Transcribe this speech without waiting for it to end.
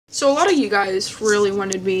So a lot of you guys really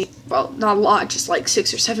wanted me, well, not a lot, just like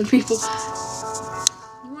 6 or 7 people.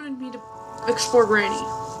 You wanted me to explore Granny.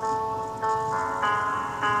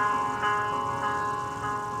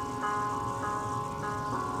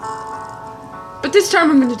 But this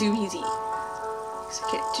time I'm gonna do easy. Because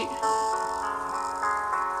I can't do.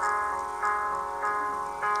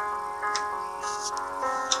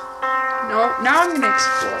 No, now I'm gonna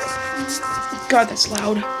explore. God, that's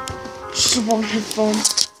loud. Just a long headphone.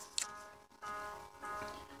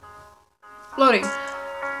 Loading.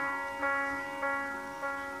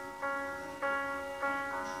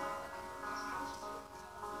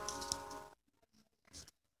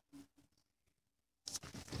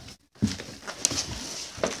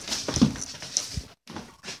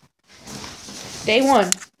 Day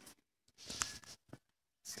 1.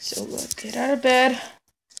 So let's get out of bed.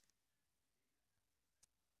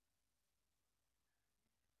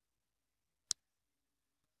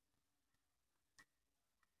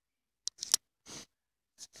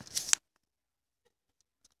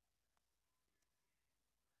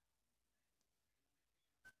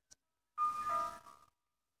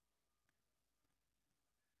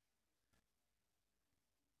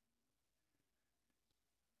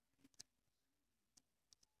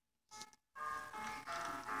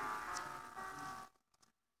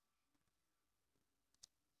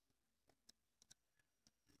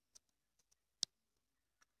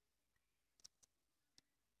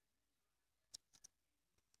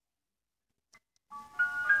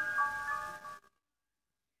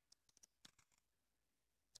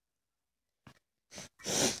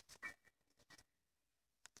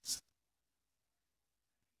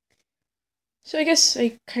 So I guess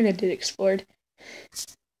I kind of did explore.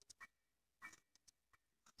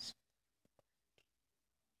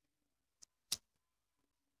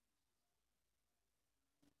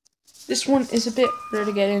 This one is a bit harder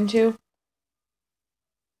to get into.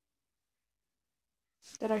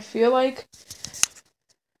 That I feel like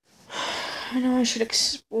I know I should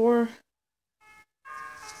explore.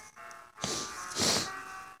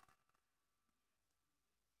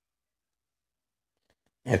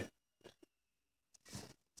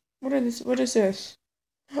 What is this?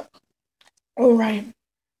 Oh, right.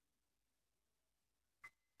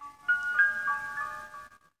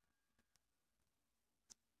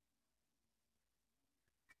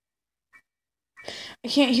 I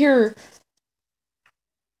can't hear.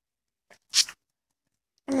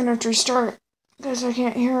 I'm gonna have to restart because I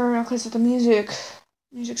can't hear because of the music.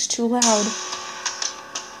 Music's too loud.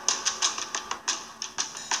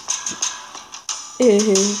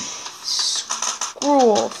 Screw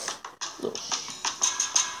off.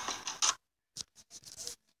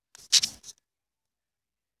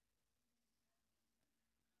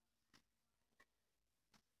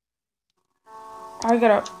 I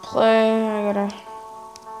gotta play. I gotta.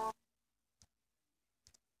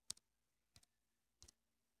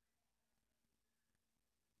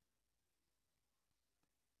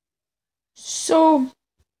 So,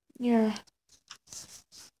 yeah.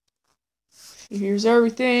 Here's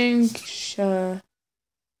everything.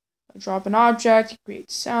 Drop an object, create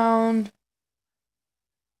sound.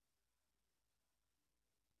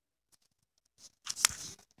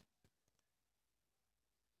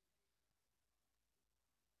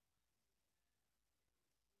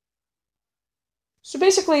 So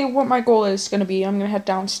basically, what my goal is gonna be, I'm gonna head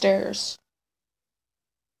downstairs.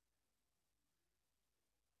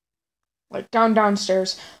 Like,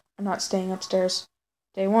 downstairs. I'm not staying upstairs.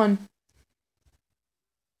 Day 1.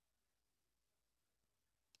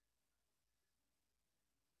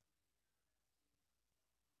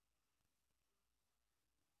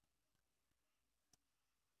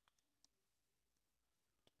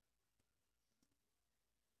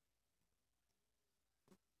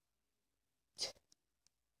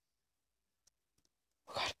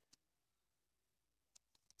 Oh, God.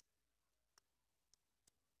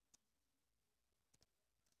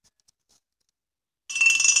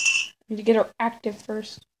 I need to get her active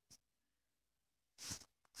first.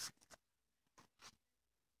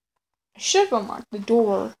 I should have unlocked the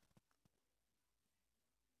door.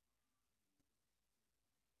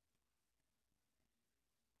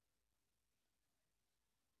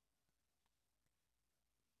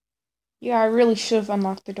 Yeah, I really should have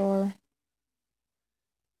unlocked the door.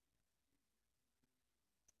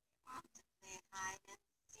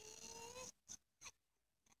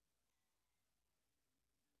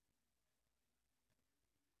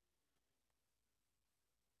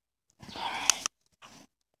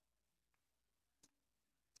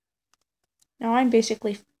 Now I'm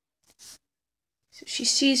basically. So she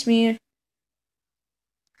sees me.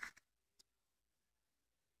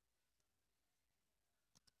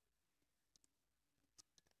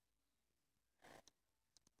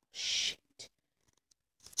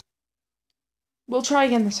 We'll try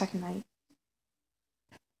again the second night.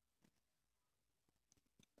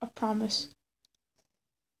 I promise.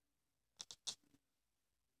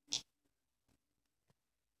 I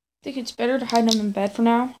think it's better to hide them in bed for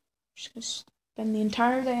now. Just gonna spend the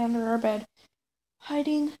entire day under our bed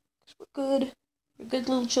hiding. 'Cause we're good. We're good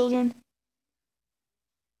little children.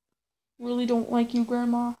 Really don't like you,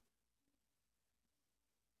 Grandma.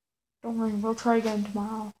 Don't worry, we'll try again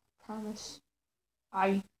tomorrow. Promise.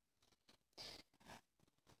 I.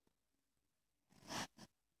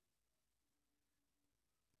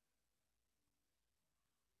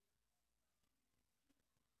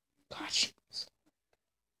 Gosh.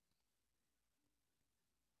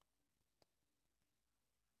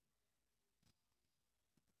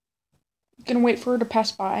 I'm gonna wait for her to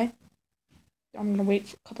pass by. I'm gonna wait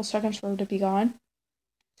for a couple seconds for her to be gone.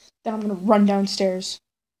 Then I'm gonna run downstairs.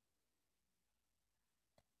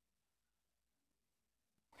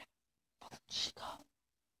 Where did she go?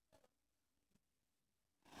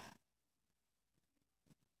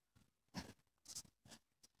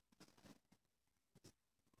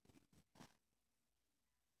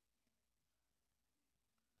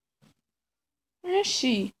 Where is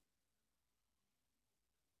she?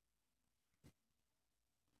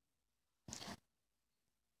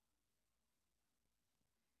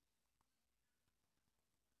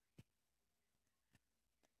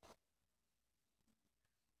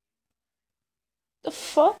 The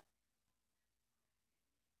fuck?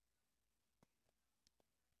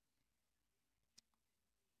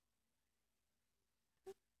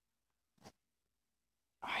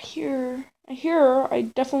 I hear her. I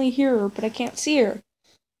definitely hear her, but I can't see her.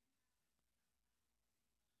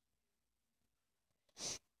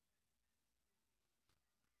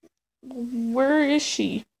 Where is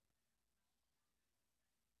she?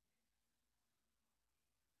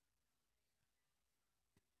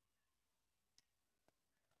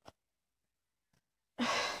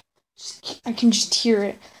 I can just hear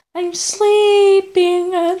it. I'm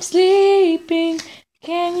sleeping, I'm sleeping.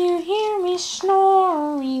 Can you hear me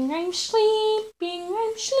snoring? I'm sleeping,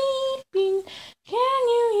 I'm sleeping. Can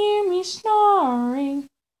you hear me snoring?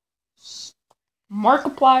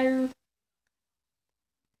 Markiplier.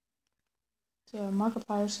 It's a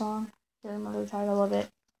Markiplier song. I can't remember the title of it.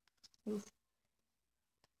 Oof.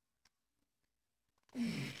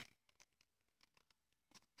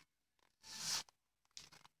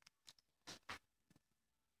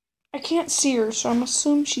 I can't see her, so I'm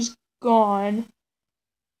assuming she's gone.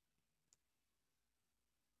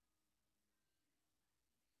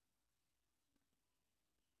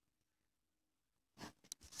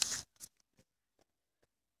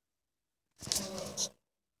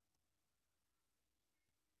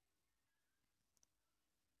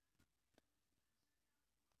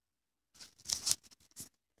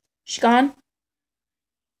 She gone?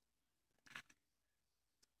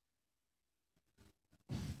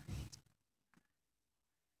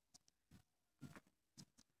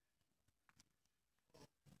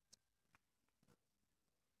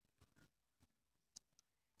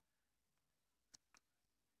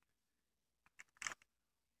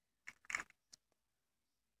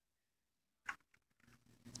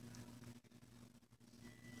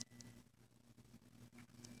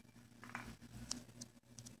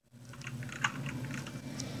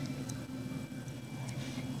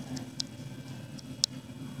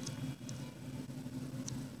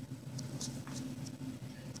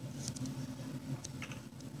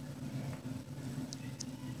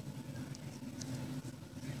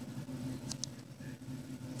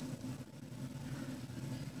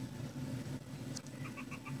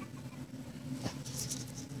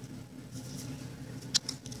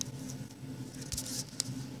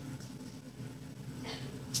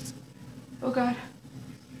 Oh god.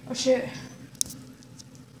 Oh shit.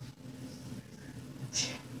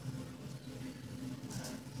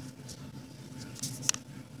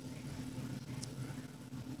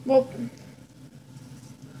 Well,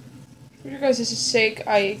 for your guys' sake,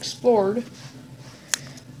 I explored.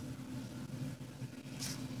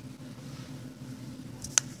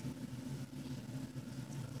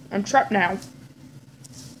 I'm trapped now.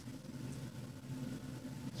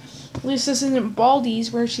 At least this isn't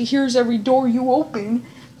Baldi's where she hears every door you open.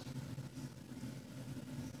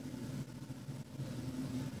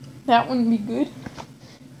 That wouldn't be good.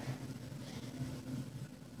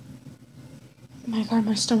 Oh my god,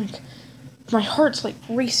 my stomach. My heart's like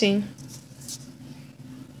racing.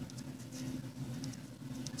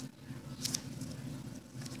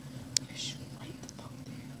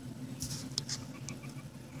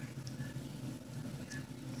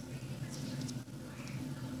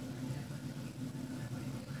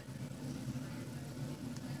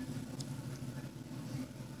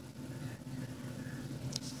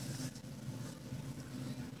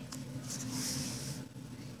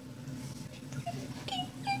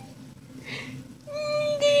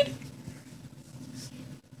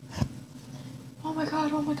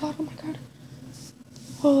 god, oh my god.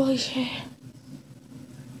 Holy shit.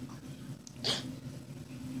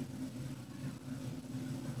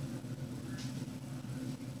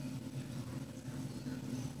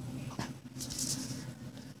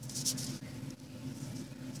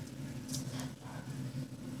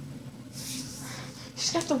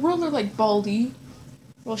 She's got the ruler like Baldy.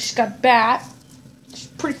 Well, she's got Bat. She's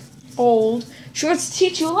pretty old. She wants to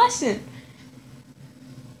teach you a lesson.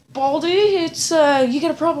 Baldy, it's, you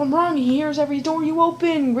get a problem wrong. He hears every door you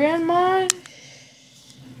open, Grandma.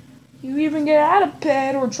 You even get out of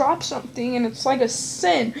bed or drop something, and it's like a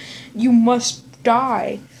sin. You must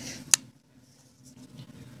die.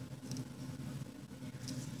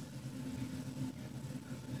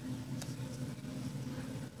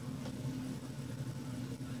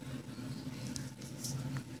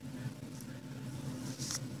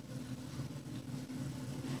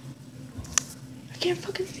 I can't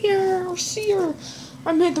fucking hear her or see her.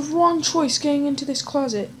 I made the wrong choice getting into this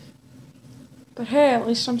closet. But hey, at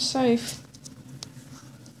least I'm safe.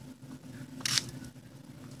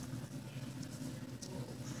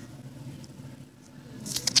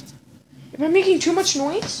 Am I making too much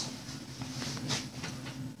noise?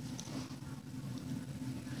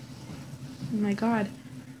 Oh my god.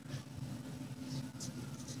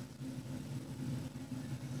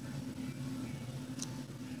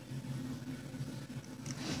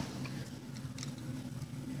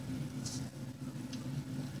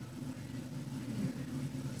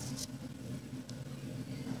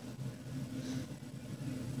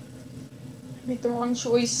 I made the wrong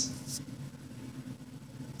choice.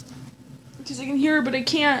 Because I can hear her, but I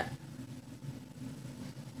can't.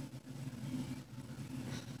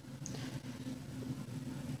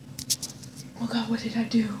 Oh god, what did I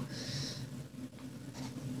do?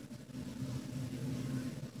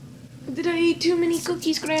 Did I eat too many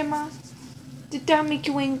cookies, Grandma? Did that make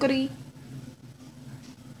you angry?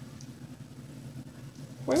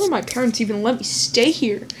 Why would my parents even let me stay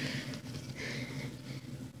here?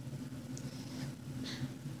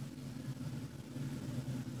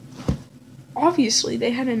 Obviously,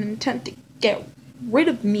 they had an intent to get rid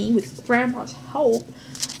of me with Grandma's help.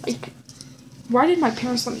 Like, why did my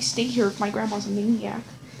parents let me stay here if my grandma's a maniac?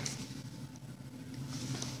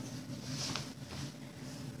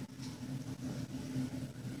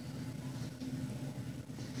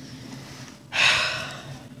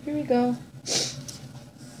 Here we go.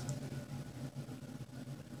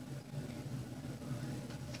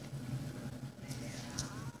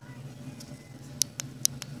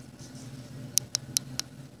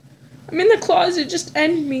 I'm in the closet, just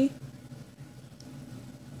end me.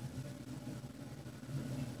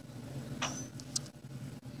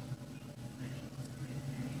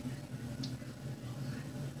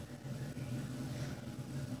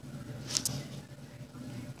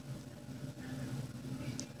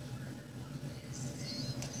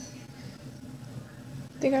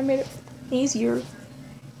 I think I made it easier.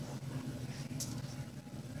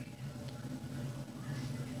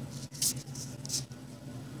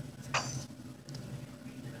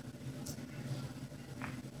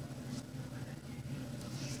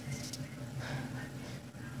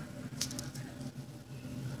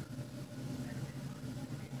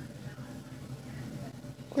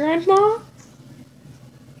 Grandma? I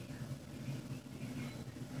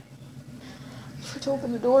have to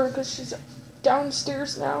open the door because she's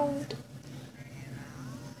downstairs now.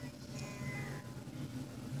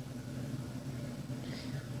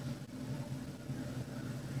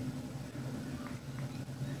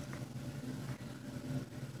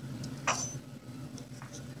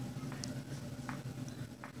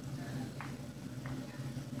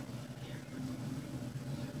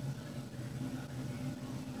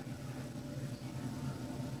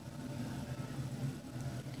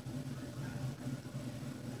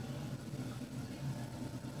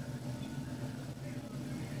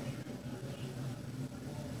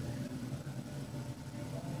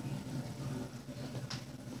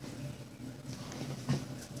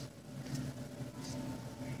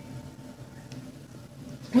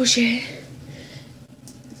 Oh shit.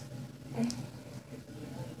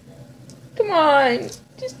 Come on,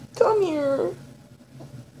 just come here.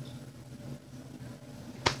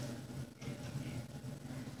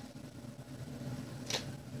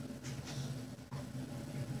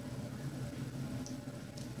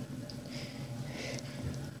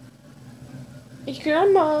 Hey,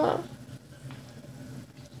 Grandma.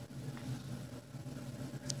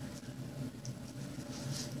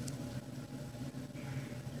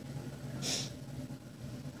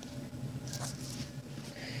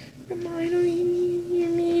 Grandma, I know you hear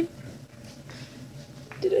me.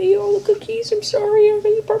 Did I ate all the cookies. I'm sorry.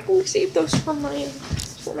 I probably saved those for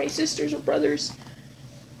my sisters or brothers.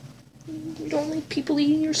 You don't like people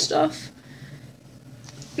eating your stuff.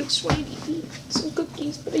 I just wanted to eat some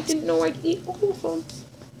cookies, but I didn't know I'd eat all of them.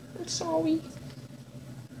 I'm sorry.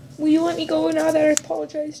 Will you let me go now that I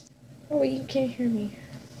apologized? Oh, wait, you can't hear me.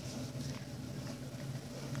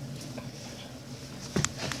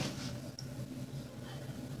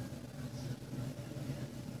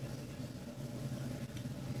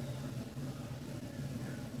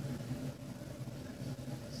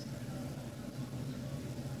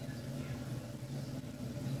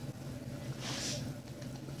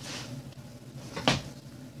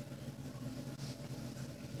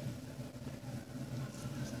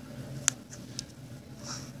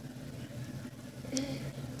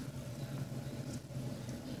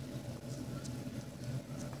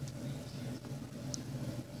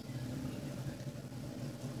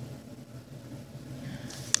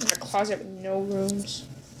 A closet with no rooms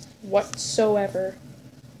whatsoever.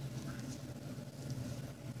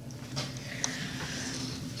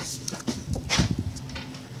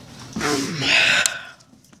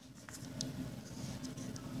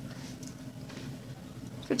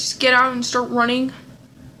 If I just get out and start running.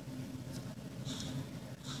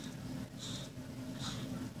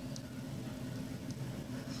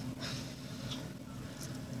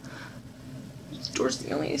 This door's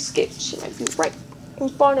the only escape. She might be right in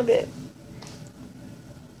front of it.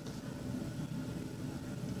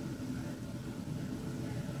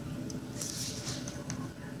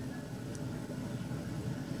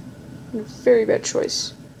 A very bad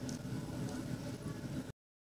choice.